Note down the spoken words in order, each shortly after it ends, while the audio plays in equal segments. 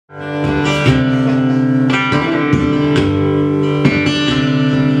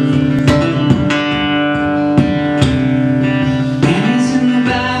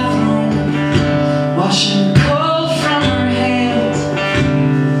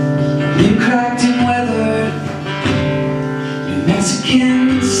New cracked and weathered New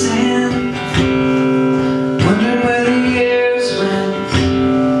Mexican sand, wondering where the years went,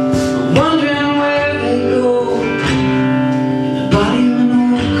 wondering where they go, in the body of an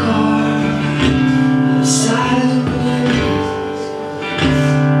old car on the side of the road.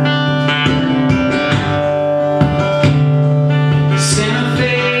 The Santa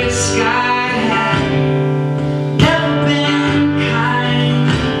Fe sky had never been kind,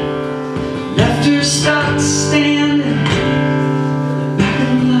 left her stuck standing in the back of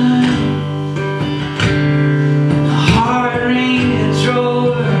the line. And the hard rain had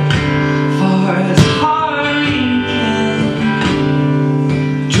drove her far as hard rain can,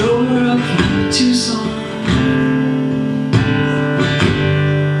 drove her up from Tucson.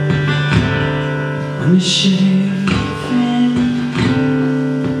 When the shit hit the fan,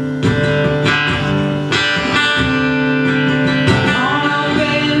 on a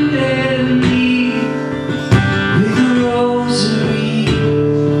bended knee with a rosary,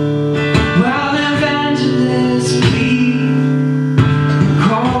 while evangelists plead,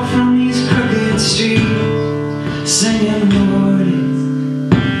 call from these crooked streets, singing, Lordy,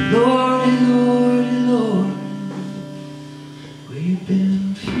 Lordy, Lordy, Lord, where you been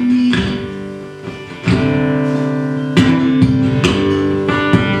for me?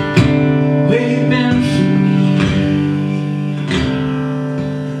 Where you been for me?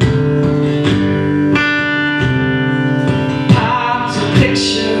 Popped a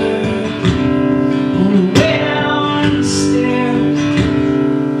picture on the way down the stairs.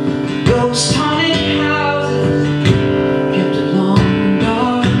 Ghost haunted houses kept a long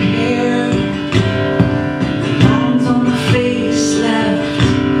dark hair. The lines on the face left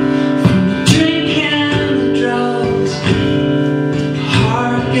from the drink and the drugs. The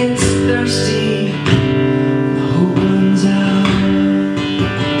heart gets thirsty, the hope runs out.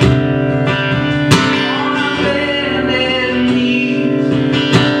 On a bended knee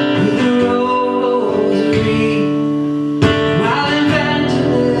with a rosary, while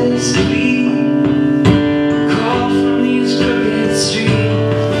evangelists plead, call from these crooked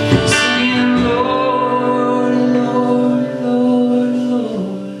streets, singing, Lord, Lord, Lord,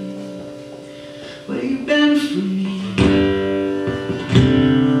 Lord, where you been for me?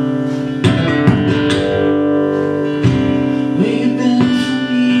 Where you been for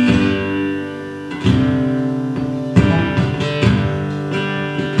me?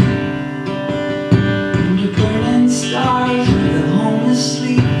 Under burning stars where the homeless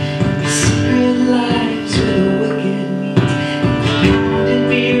sleep, in the secret lives where the wicked meet, in the pounded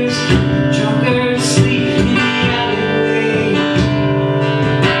beers, the drunkards sleep in the alleyway, in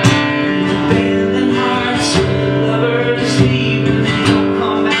the abandoned hearts where the lovers leave and they don't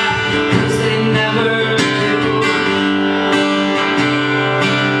come back 'cause they never do.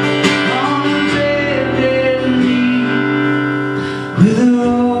 On a bended knee with a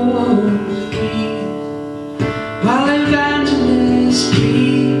rosary, while evangelists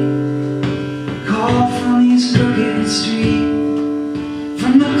plead, call from these crooked streets,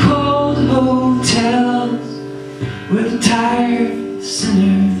 from the cold hotels where the tired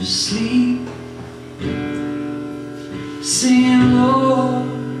sinners sleep, singing, Lord,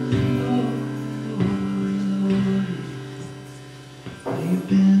 Lord, Lord, Lord, where you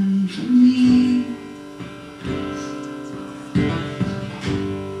been for me?